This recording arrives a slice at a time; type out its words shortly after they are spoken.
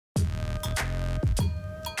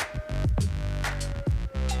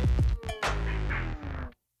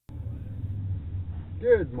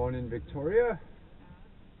Good morning, Victoria.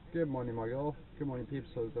 Good morning, my girl. Good morning, peeps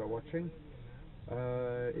that are watching.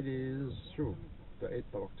 It is the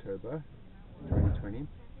 8th of October 2020.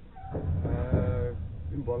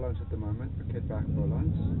 In Bollands at the moment, Piketberg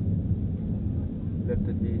Bollands. Left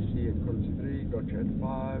at DC at 3, got you at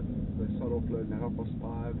 5. The start offloading at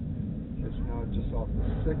 5:30. It's now just after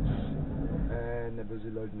 6, and they're busy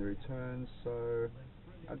loading the returns, so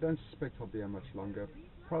I don't suspect I'll be here much longer.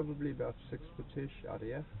 Probably about 6 foot-ish out of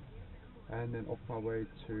here, and then off my way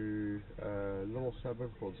to a little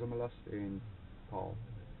suburb called Zimmerlust in Paarl.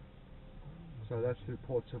 So that's through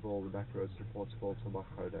Porterville, the back roads through Porterville to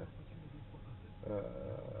Bachhoda.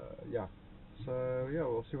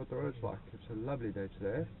 We'll see what the road's like. It's a lovely day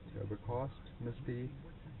today. It's overcast, misty,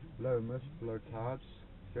 low mist, low clouds.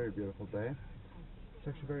 Very beautiful day. It's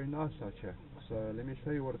actually very nice out here. So let me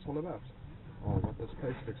show you what it's all about, or what this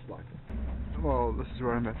place looks like. Well, this is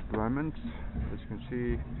where I'm at the moment. As you can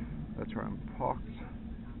see, that's where I'm parked.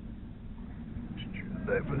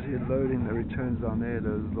 They're busy loading the returns down there.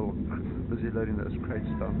 Busy loading those crates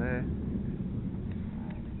down there.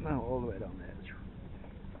 Now all the way down there.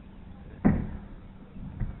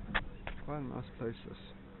 Quite a nice place, this.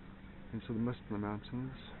 Into the mist in the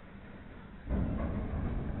mountains.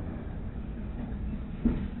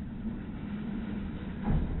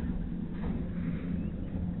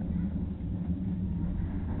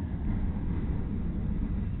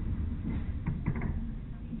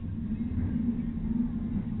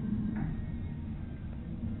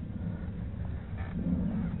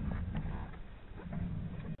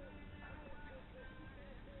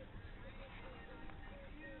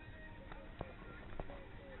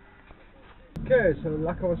 Okay, so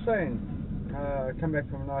like I was saying, I come back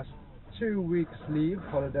from a nice 2 weeks leave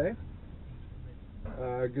holiday.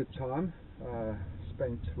 Good time.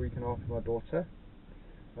 Spent a week and a half with my daughter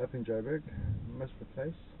up in Joburg. Missed the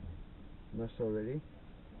place. Missed already.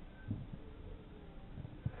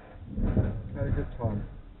 Had a good time.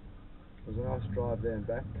 It was a nice drive there and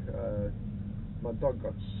back. My dog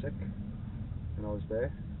got sick when I was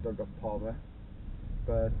there. Dog got parva.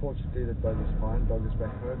 But fortunately the dog is fine. Dog is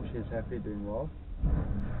back home. She's happy, doing well.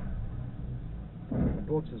 My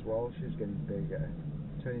daughter's well. She's getting bigger,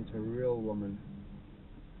 turning into a real woman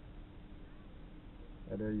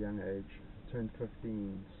at a young age. Turned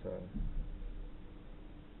 15, so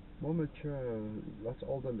more mature, lots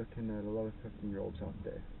older looking at a lot of 15-year-olds out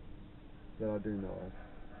there that I do know of.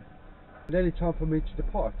 Nearly time for me to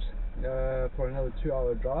depart for another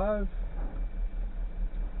 2-hour drive.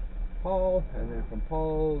 Paarl, and then from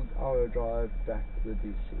Paarl, hour drive back to the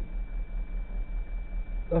DC.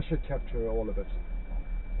 That should capture all of it.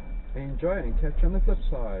 Enjoy and catch you on the flip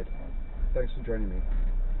side. Thanks for joining me.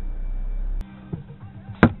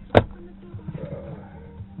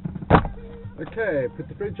 Okay, put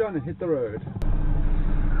the fridge on and hit the road.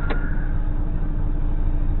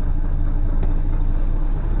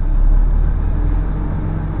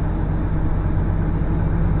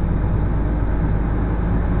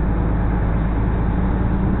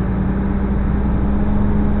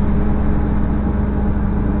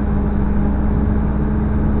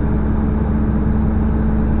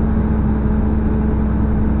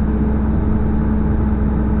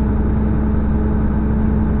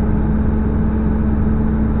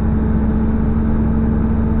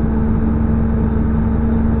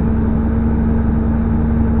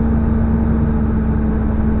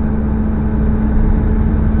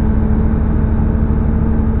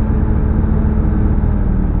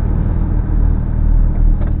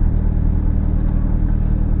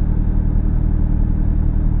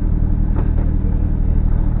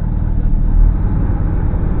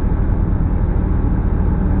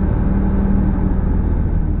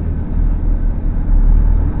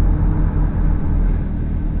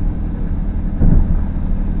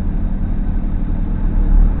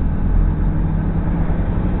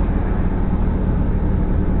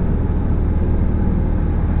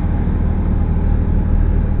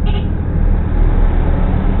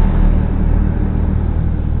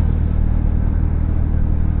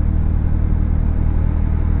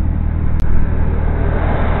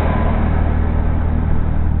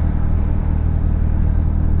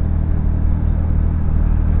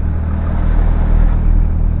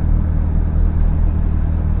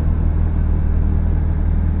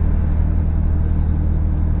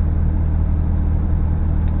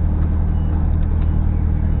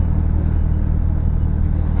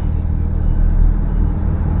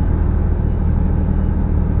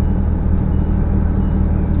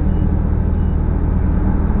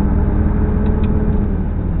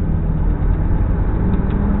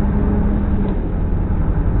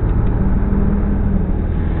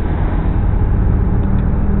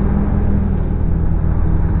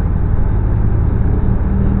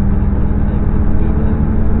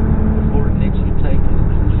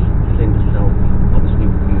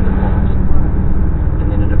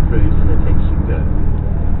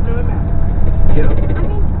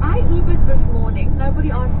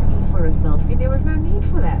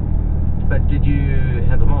 But did you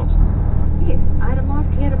have a mask? Yes, I had a mask,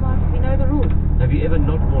 he had a mask, we know the rules. Have you ever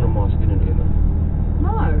not worn a mask in an Uber?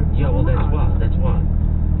 No. Yeah, well that's why. That's why.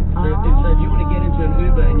 So, Oh. so if you want to get into an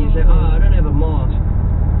Uber and you say, I don't have a mask,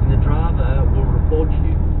 and the driver will report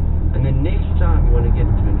you. And then next time you want to get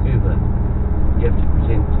into an Uber, you have to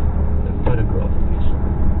present a photograph of yourself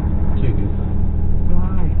to Uber.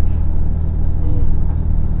 Right.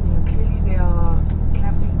 Yeah, clearly they are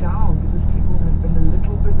clamping down because people have been a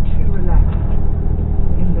little bit too relaxed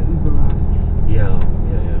in the Uber rides. Yeah.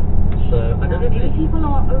 So I don't know if many people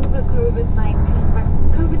are over COVID-19, but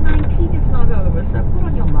COVID-19 is not over, so put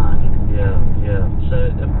on your mask. Yeah. So,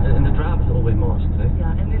 and the drivers all wear masks, eh?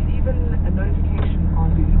 Yeah, and there's even a notification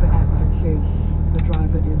on the Uber app that says the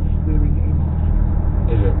driver is wearing a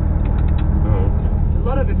mask. Is it? Oh, okay. A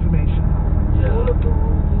lot of information. Yeah. All of the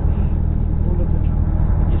rules, all of the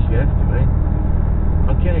time. Yes, you have to, mate.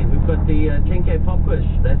 Okay, we've got the 10K pop quiz.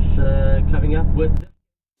 That's coming up with...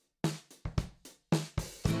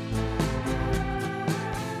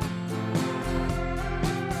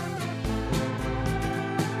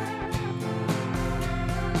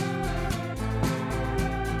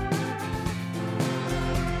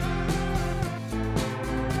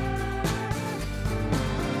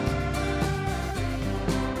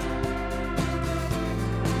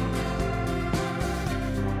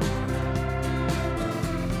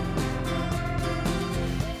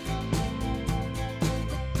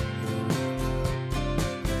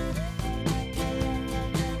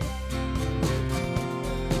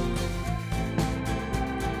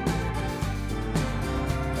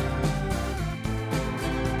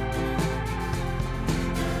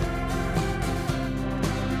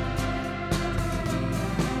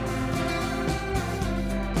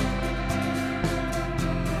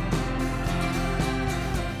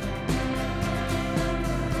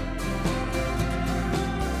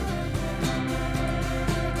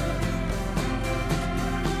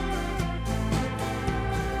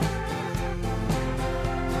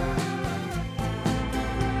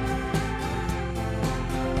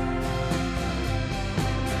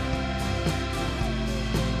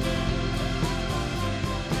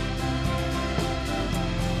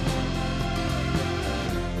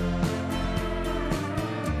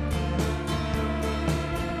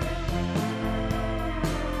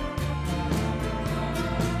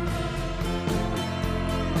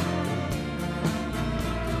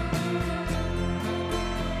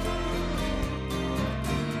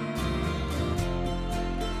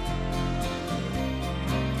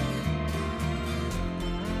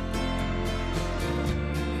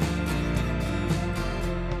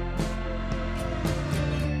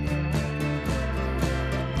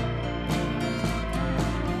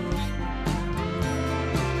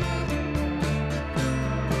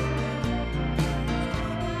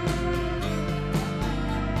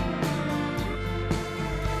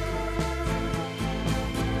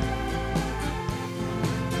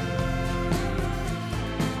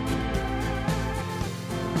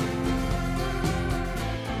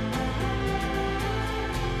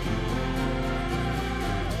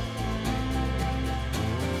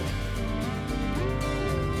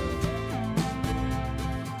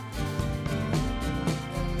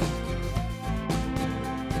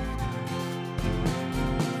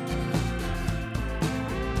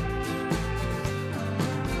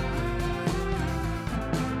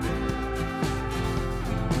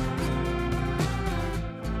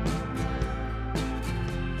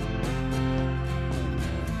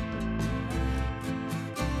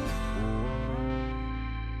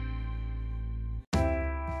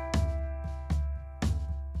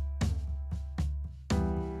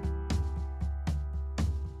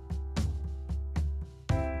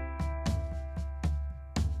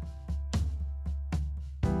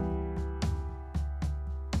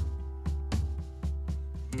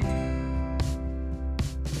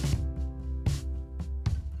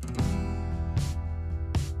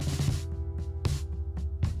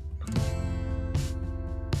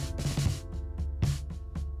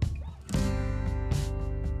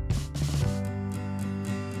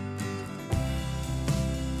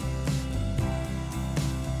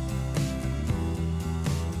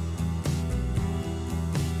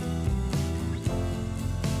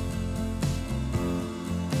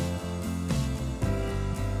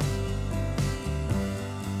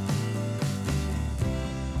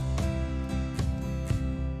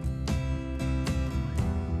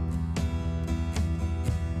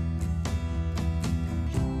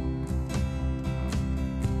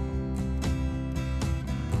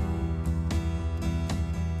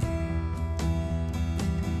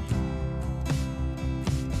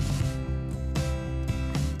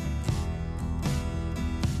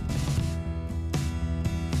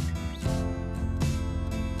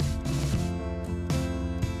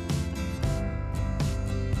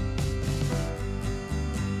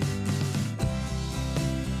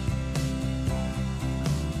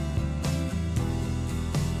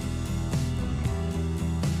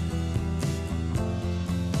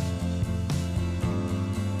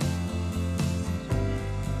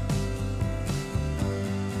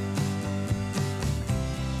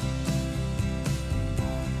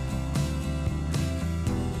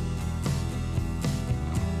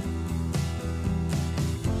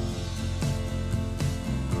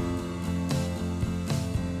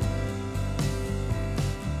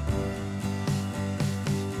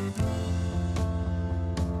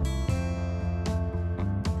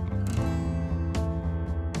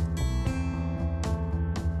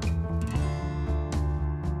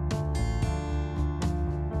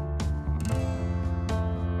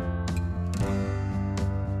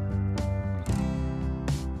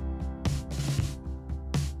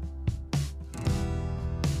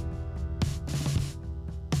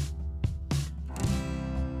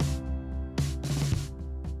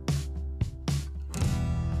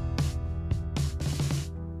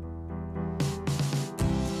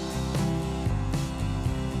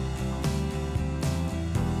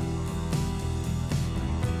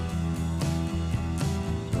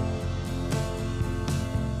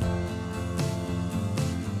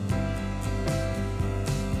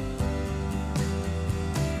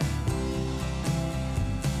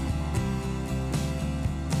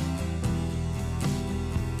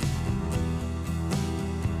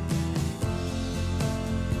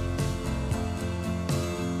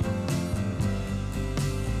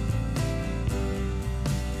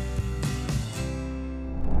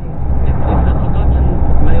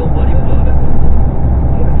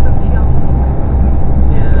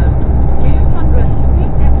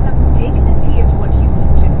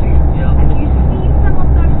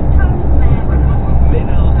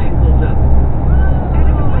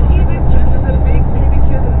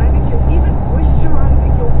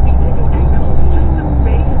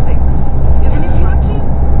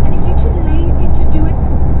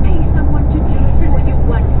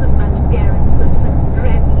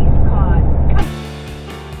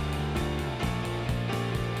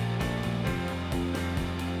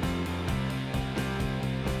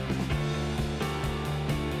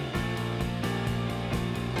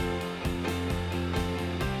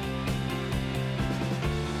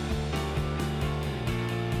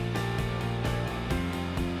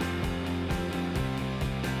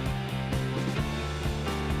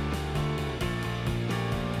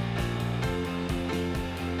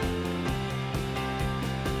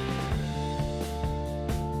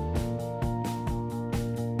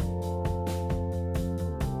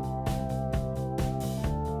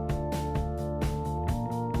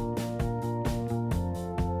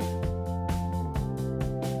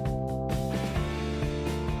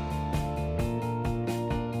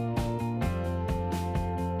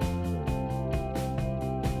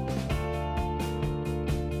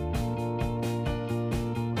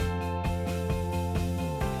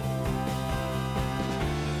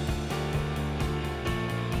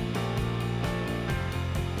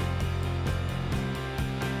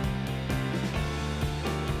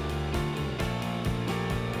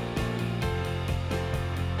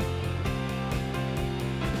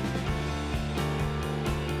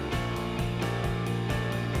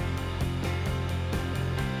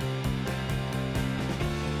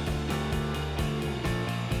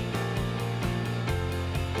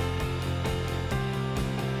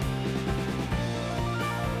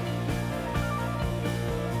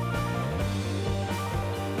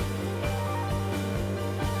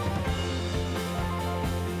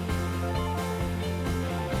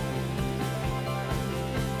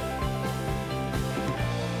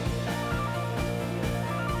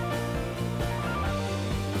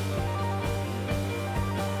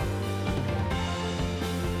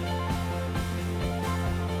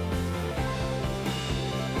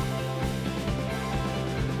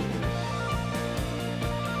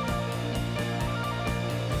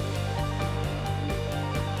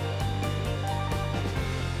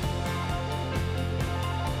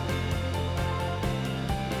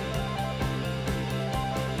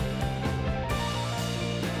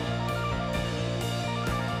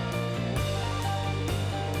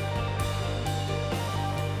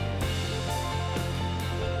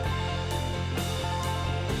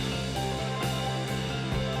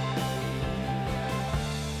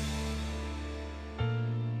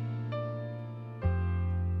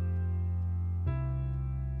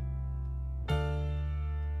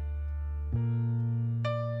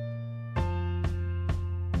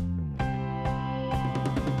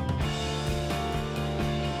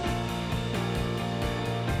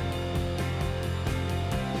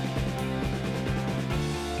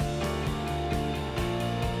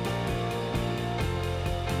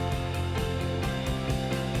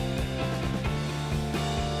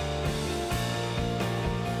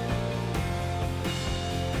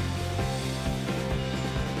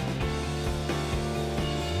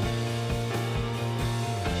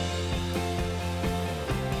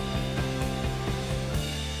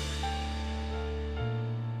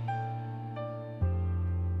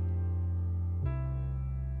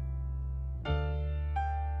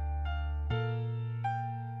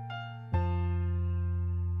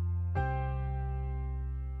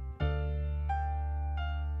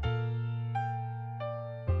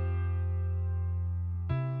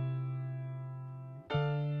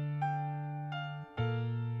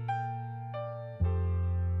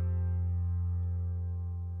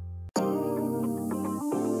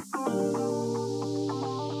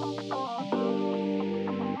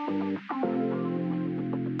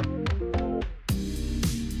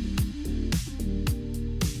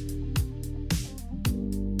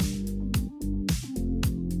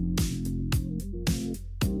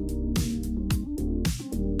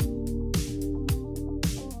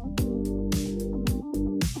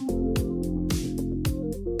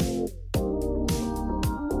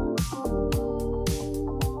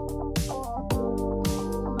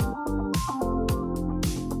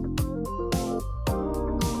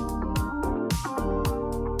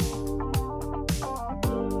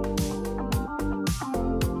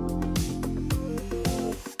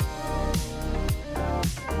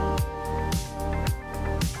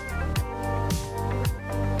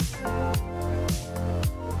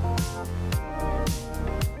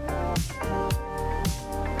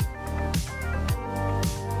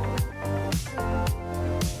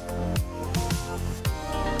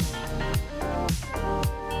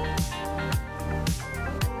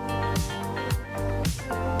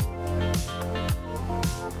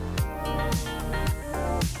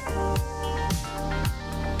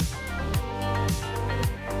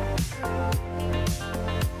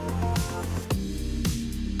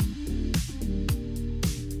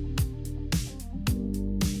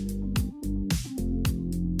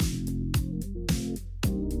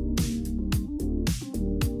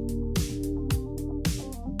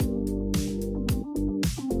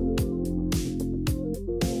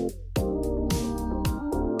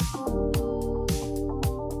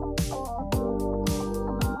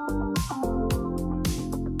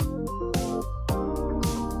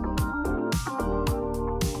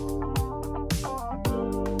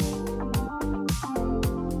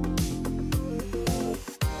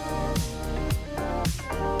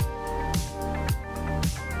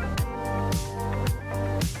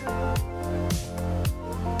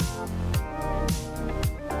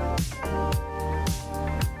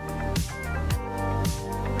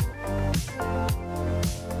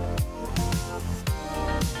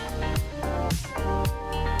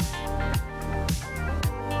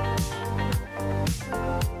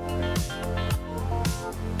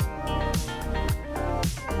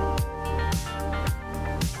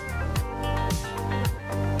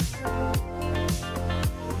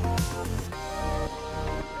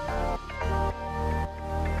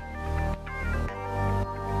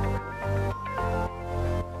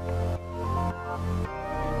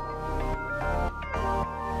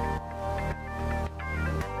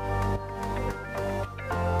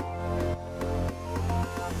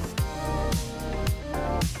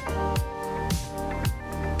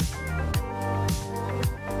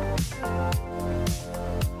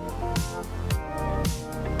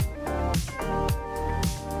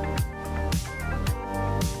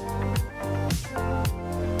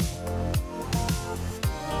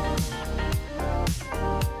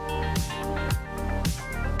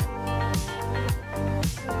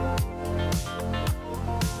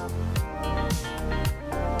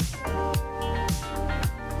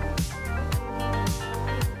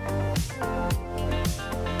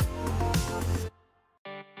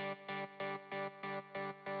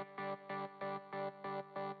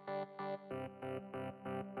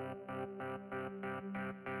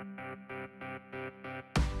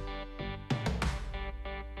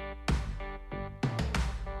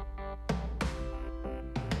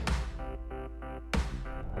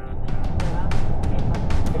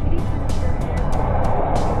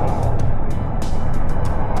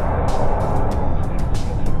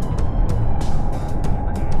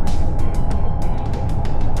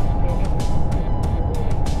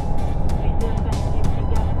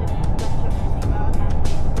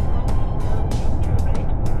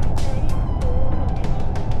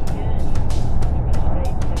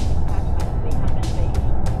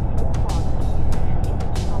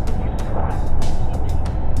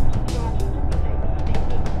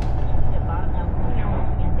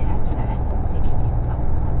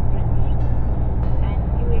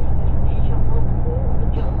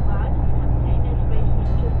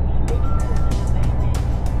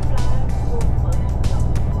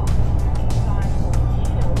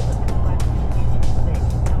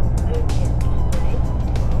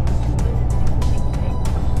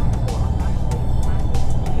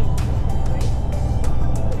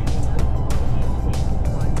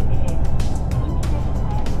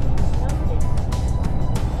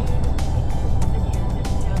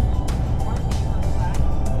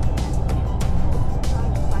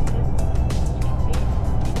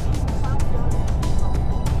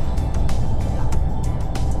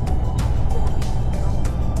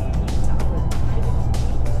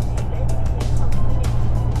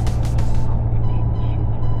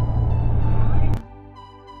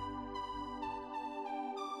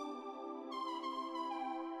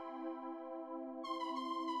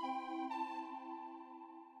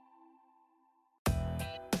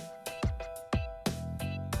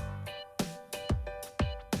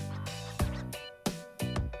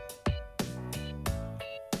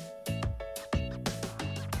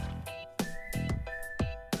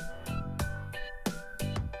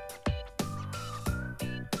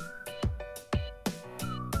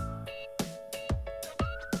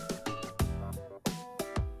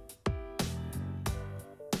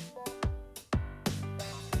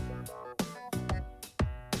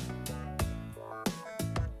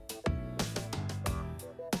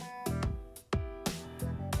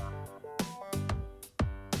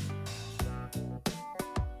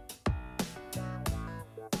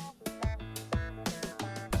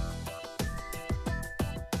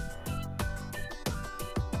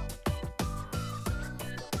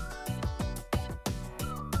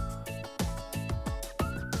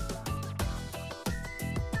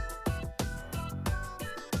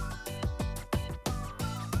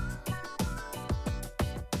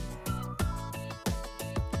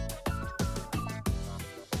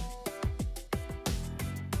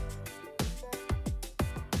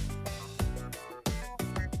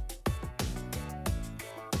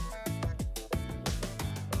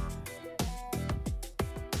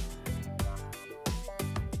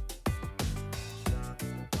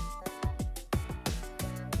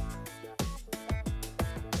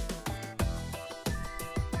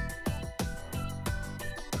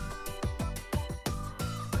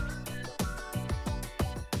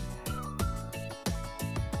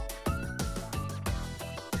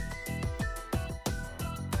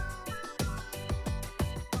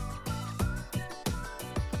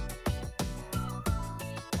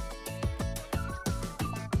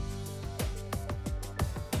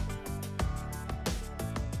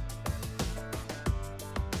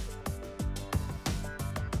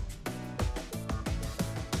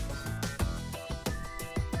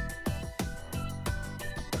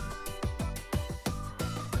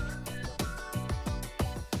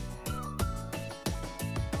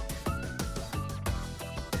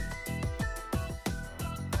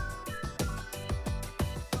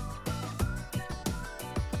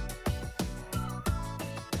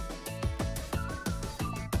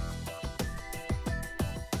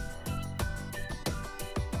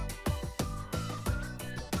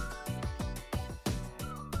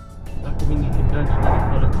 mean, you can go and study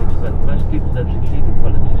politics, but most people that succeed in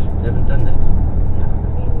politics haven't done that. Yeah, I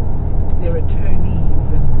mean, they're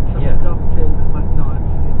attorneys and some Yeah. doctors and whatnot.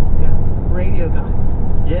 Yeah, radio guys.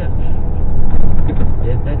 Yeah.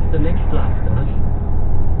 Yeah, that's the next life, guys.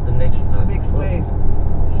 The next life. Next wave.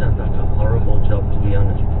 Sounds like a horrible job, to be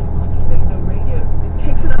honest. Honestly, the radio, it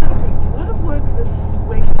takes it out of me. A lot of work this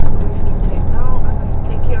waking up used to take. Now I must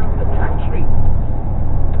take care of the country.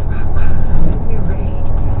 Let me rest.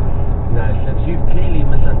 No, since you've clearly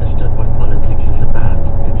misunderstood what politics is about.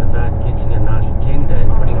 It's about getting a nice tender and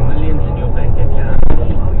putting millions in your bank account.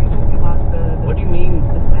 Oh, you're talking about the What do you mean,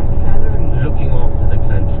 the fat salary? looking after the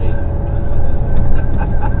country?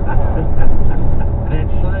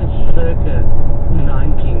 That's so circa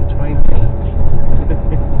 1920.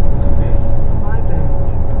 My bad.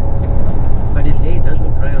 But his hair does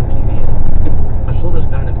look grey on TV. I saw this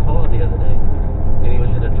guy in a car the other day, and he was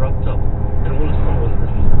in a drop top, and all I saw was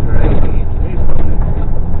this grey hair. It's very prominent.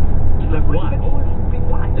 It's like white. It's always been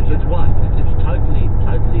white. It's white. It's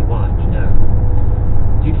totally white. Yeah.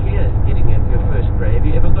 Do you fear getting your first grey? Have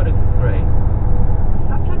you ever got a grey?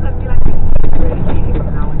 Sometimes I feel like it's gray hair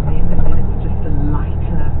now and then it's just a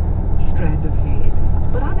lighter strand of hair.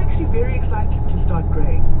 But I'm actually very excited to start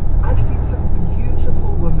graying. I've seen some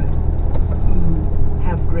beautiful women who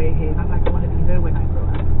have grey hair, and I'm like, I want to be her when I grow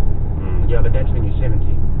up. Yeah, but that's when you're 70.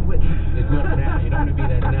 With It's not now. You don't want to be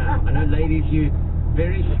that now. I know, ladies, you're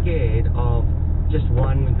very scared of just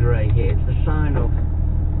one grey hair. It's the sign of,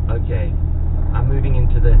 okay, I'm moving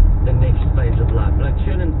into the next phase of life. Like,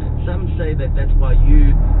 shouldn't some say that that's why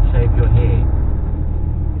you shave your hair?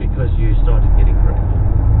 Because you started getting grey.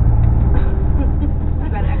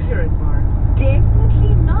 Is that accurate, Mark?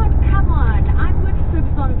 Definitely not. Come on. I'm with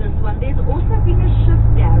Sips on this one. There's also been a shift,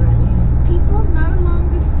 Darren. People no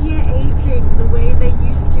longer fear aging the way they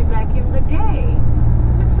used to